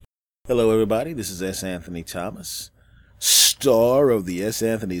Hello, everybody. This is S. Anthony Thomas, star of the S.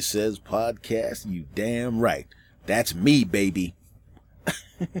 Anthony Says podcast. You damn right. That's me, baby.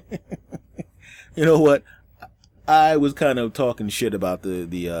 You know what? I was kind of talking shit about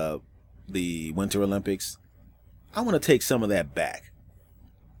the Winter Olympics. I want to take some of that back.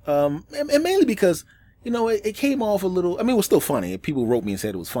 And mainly because, it came off a little, it was still funny. People wrote me and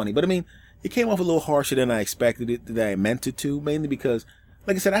said it was funny, but it came off a little harsher than I expected it, that I meant it to, mainly because,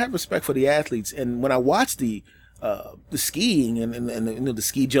 like I said, I have respect for the athletes, and when I watch the skiing and the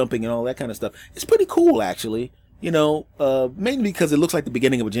ski jumping and all that kind of stuff, it's pretty cool, actually. Mainly because it looks like the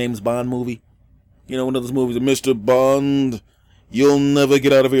beginning of a James Bond movie. One of those movies, Mr. Bond, you'll never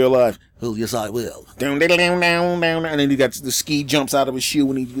get out of here alive. Oh, yes, I will. Down, down, down, down, down. And then you got the ski jumps out of his shoe,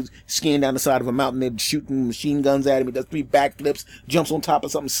 and he's skiing down the side of a mountain. They're shooting machine guns at him. He does 3 backflips, jumps on top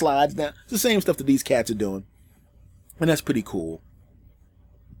of something, slides down. It's the same stuff that these cats are doing. And that's pretty cool.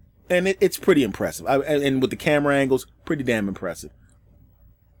 And it's pretty impressive. And with the camera angles, pretty damn impressive.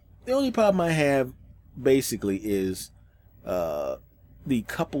 The only problem I have, basically, is the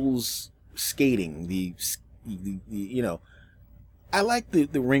couples skating. I like the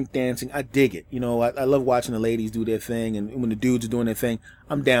rink dancing. I dig it. I love watching the ladies do their thing. And when the dudes are doing their thing,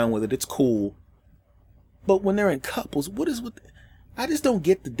 I'm down with it. It's cool. But when they're in couples, I just don't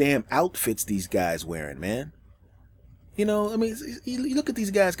get the damn outfits these guys wearing, man. You look at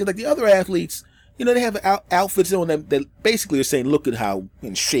these guys, because like the other athletes, they have outfits on them that basically are saying, look at how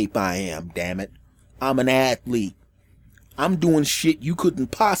in shape I am, damn it. I'm an athlete. I'm doing shit you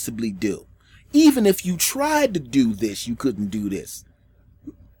couldn't possibly do. Even if you tried to do this, you couldn't do this.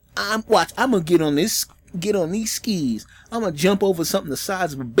 I'm gonna get on these skis. I'm gonna jump over something the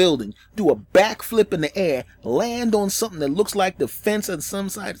size of a building, do a backflip in the air, land on something that looks like the fence of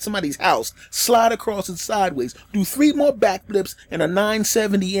somebody's house, slide across it sideways, do 3 more backflips and a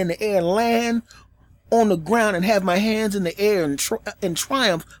 970 in the air, land on the ground and have my hands in the air in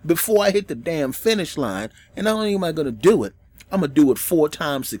triumph before I hit the damn finish line. And not only am I gonna do it, I'm gonna do it 4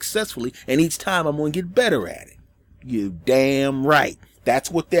 times successfully, and each time I'm gonna get better at it. You damn right.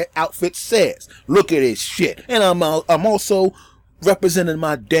 That's what that outfit says. Look at this shit. And I'm also representing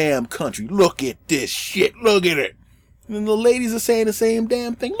my damn country. Look at this shit. Look at it. And the ladies are saying the same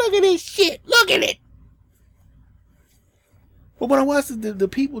damn thing. Look at this shit. Look at it. But when I watch the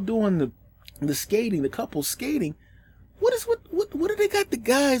people doing the skating, the couples skating, what do they got the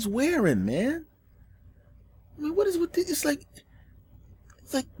guys wearing, man? What is with this? It's like,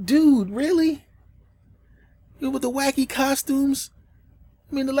 dude, really? With the wacky costumes?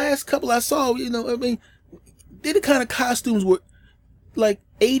 The last couple I saw, they're the kind of costumes where, like,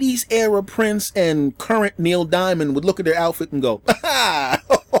 80s era Prince and current Neil Diamond would look at their outfit and go, ha!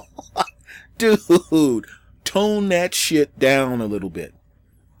 Dude, tone that shit down a little bit.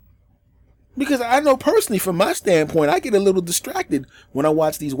 Because I know personally, from my standpoint, I get a little distracted when I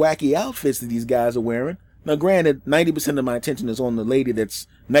watch these wacky outfits that these guys are wearing. Now, granted, 90% of my attention is on the lady that's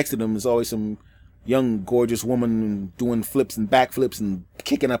next to them. There's always some young, gorgeous woman doing flips and backflips and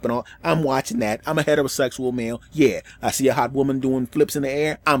kicking up and all. I'm watching that. I'm a heterosexual male. Yeah, I see a hot woman doing flips in the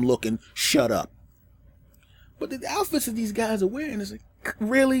air. I'm looking. Shut up. But the outfits that these guys are wearing is like,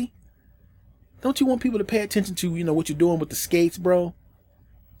 really? Don't you want people to pay attention to, what you're doing with the skates, bro?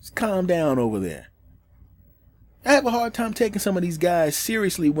 Just calm down over there. I have a hard time taking some of these guys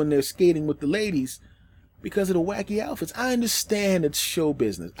seriously when they're skating with the ladies because of the wacky outfits. I understand it's show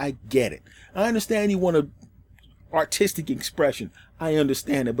business. I get it. I understand you want an artistic expression. I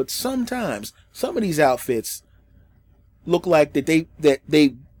understand it. But sometimes some of these outfits look like that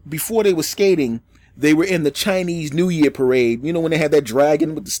they before they were skating, they were in the Chinese New Year parade. When they have that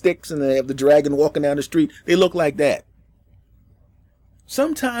dragon with the sticks and they have the dragon walking down the street. They look like that.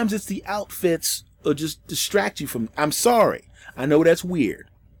 Sometimes it's the outfits or just distract you from. I'm sorry. I know that's weird.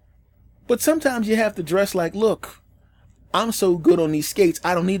 But sometimes you have to dress like, look, I'm so good on these skates,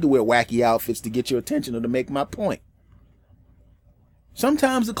 I don't need to wear wacky outfits to get your attention or to make my point.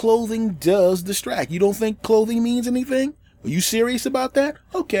 Sometimes the clothing does distract. You don't think clothing means anything? Are you serious about that?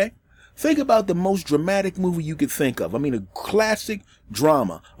 Okay. Think about the most dramatic movie you could think of. A classic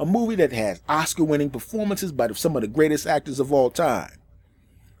drama. A movie that has Oscar-winning performances by some of the greatest actors of all time.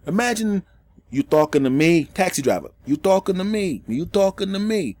 Imagine you talking to me, taxi driver. You talking to me. You talking to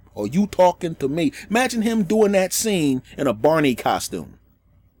me. Or you talking to me. Imagine him doing that scene in a Barney costume.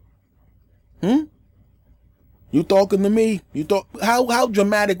 You talking to me? How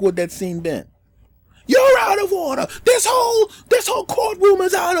dramatic would that scene been? You're out of order. This whole courtroom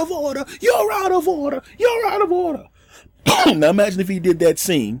is out of order. You're out of order. You're out of order. Now imagine if he did that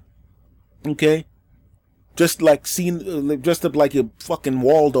scene, okay, Just like dressed up like your fucking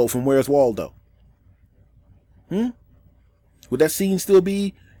Waldo from Where's Waldo. Would that scene still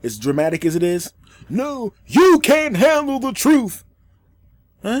be as dramatic as it is? No, you can't handle the truth.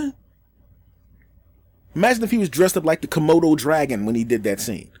 Huh? Imagine if he was dressed up like the Komodo dragon when he did that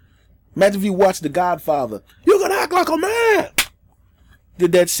scene. Imagine if you watched The Godfather. You're gonna act like a man.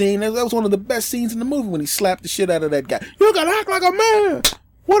 Did that scene. That was one of the best scenes in the movie when he slapped the shit out of that guy. You're gonna act like a man.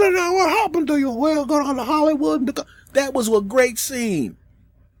 What happened to you? Well, going to Hollywood. That was a great scene.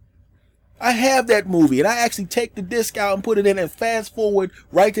 I have that movie, and I actually take the disc out and put it in and fast forward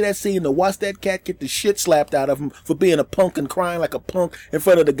right to that scene to watch that cat get the shit slapped out of him for being a punk and crying like a punk in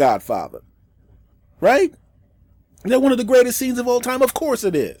front of The Godfather. Right? Is that one of the greatest scenes of all time? Of course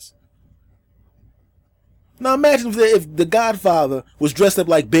it is. Now imagine if The Godfather was dressed up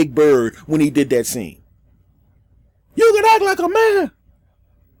like Big Bird when he did that scene. You can act like a man.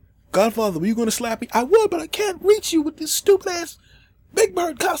 Godfather, were you going to slap me? I would, but I can't reach you with this stupid ass Big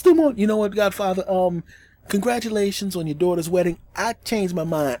Bird costume on. You know what, Godfather? Congratulations on your daughter's wedding. I changed my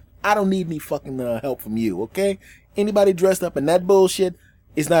mind. I don't need any fucking help from you, okay? Anybody dressed up in that bullshit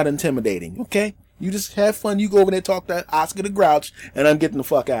is not intimidating, okay? You just have fun. You go over there, talk to Oscar the Grouch, and I'm getting the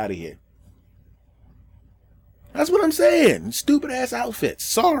fuck out of here. That's what I'm saying. Stupid ass outfits.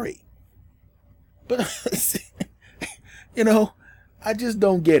 Sorry. But, you know, I just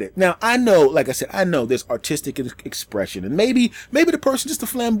don't get it. Now, I know, like I said, I know there's artistic expression. And maybe the person's just a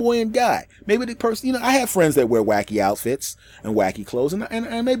flamboyant guy. Maybe the person, you know, I have friends that wear wacky outfits and wacky clothes.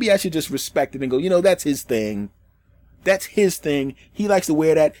 And maybe I should just respect it and go, you know, that's his thing. That's his thing. He likes to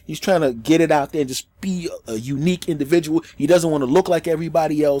wear that. He's trying to get it out there and just be a unique individual. He doesn't want to look like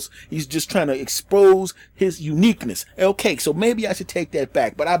everybody else. He's just trying to expose his uniqueness. Okay, so maybe I should take that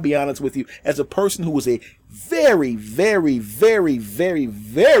back. But I'll be honest with you, as a person who was a very, very, very, very,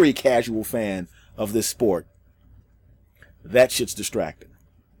 very casual fan of this sport, that shit's distracting.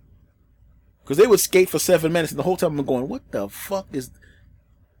 Because they would skate for 7 minutes and the whole time I'm going, what the fuck is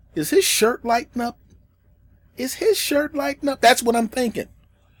his shirt lighting up? Is his shirt lighting up? That's what I'm thinking.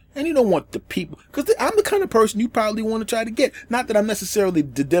 And you don't want the people, because I'm the kind of person you probably want to try to get. Not that I'm necessarily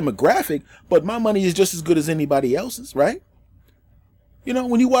the demographic, but my money is just as good as anybody else's, right? You know,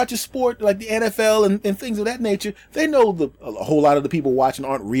 when you watch a sport like the NFL and things of that nature, they know a whole lot of the people watching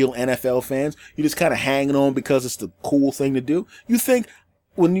aren't real NFL fans. You're just kind of hanging on because it's the cool thing to do. You think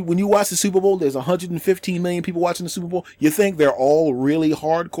when you watch the Super Bowl, there's 115 million people watching the Super Bowl. You think they're all really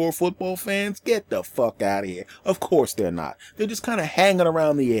hardcore football fans? Get the fuck out of here. Of course they're not. They're just kind of hanging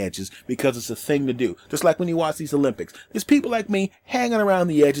around the edges because it's a thing to do. Just like when you watch these Olympics. There's people like me hanging around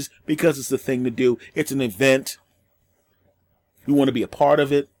the edges because it's a thing to do. It's an event. We want to be a part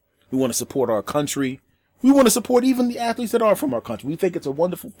of it. We want to support our country. We want to support even the athletes that are from our country. We think it's a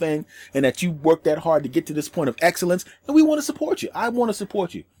wonderful thing and that you worked that hard to get to this point of excellence, and we want to support you. I want to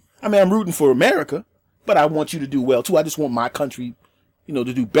support you. I mean, I'm rooting for America, but I want you to do well too. I just want my country, you know,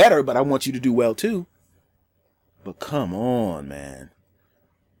 to do better, but I want you to do well too. But come on, man.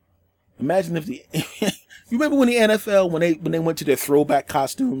 Imagine if you remember when the NFL, when they went to their throwback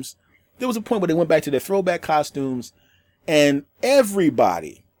costumes, there was a point where they went back to their throwback costumes and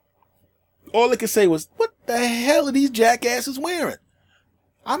everybody, all they could say was, what the hell are these jackasses wearing?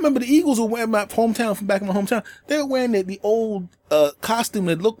 I remember the Eagles were wearing my hometown, from back in my hometown. They were wearing the old costume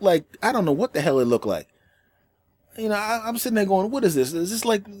that looked like, I don't know what the hell it looked like. You know, I'm sitting there going, what is this? Is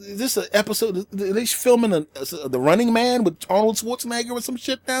this an episode? Are they filming The Running Man with Arnold Schwarzenegger or some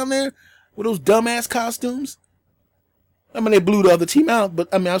shit down there? With those dumbass costumes? I mean, they blew the other team out, but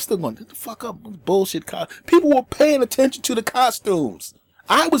I mean, I'm still going, get the fuck up. Bullshit people were paying attention to the costumes.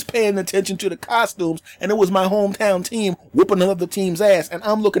 I was paying attention to the costumes, and it was my hometown team whooping another team's ass, and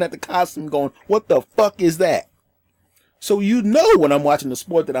I'm looking at the costume going, what the fuck is that? So you know when I'm watching the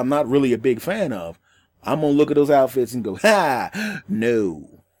sport that I'm not really a big fan of, I'm going to look at those outfits and go, ha,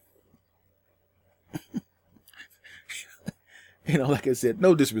 no. You know, like I said,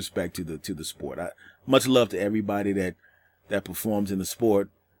 no disrespect to the sport. Much love to everybody that performs in the sport,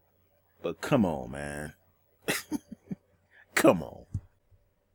 but come on, man. Come on.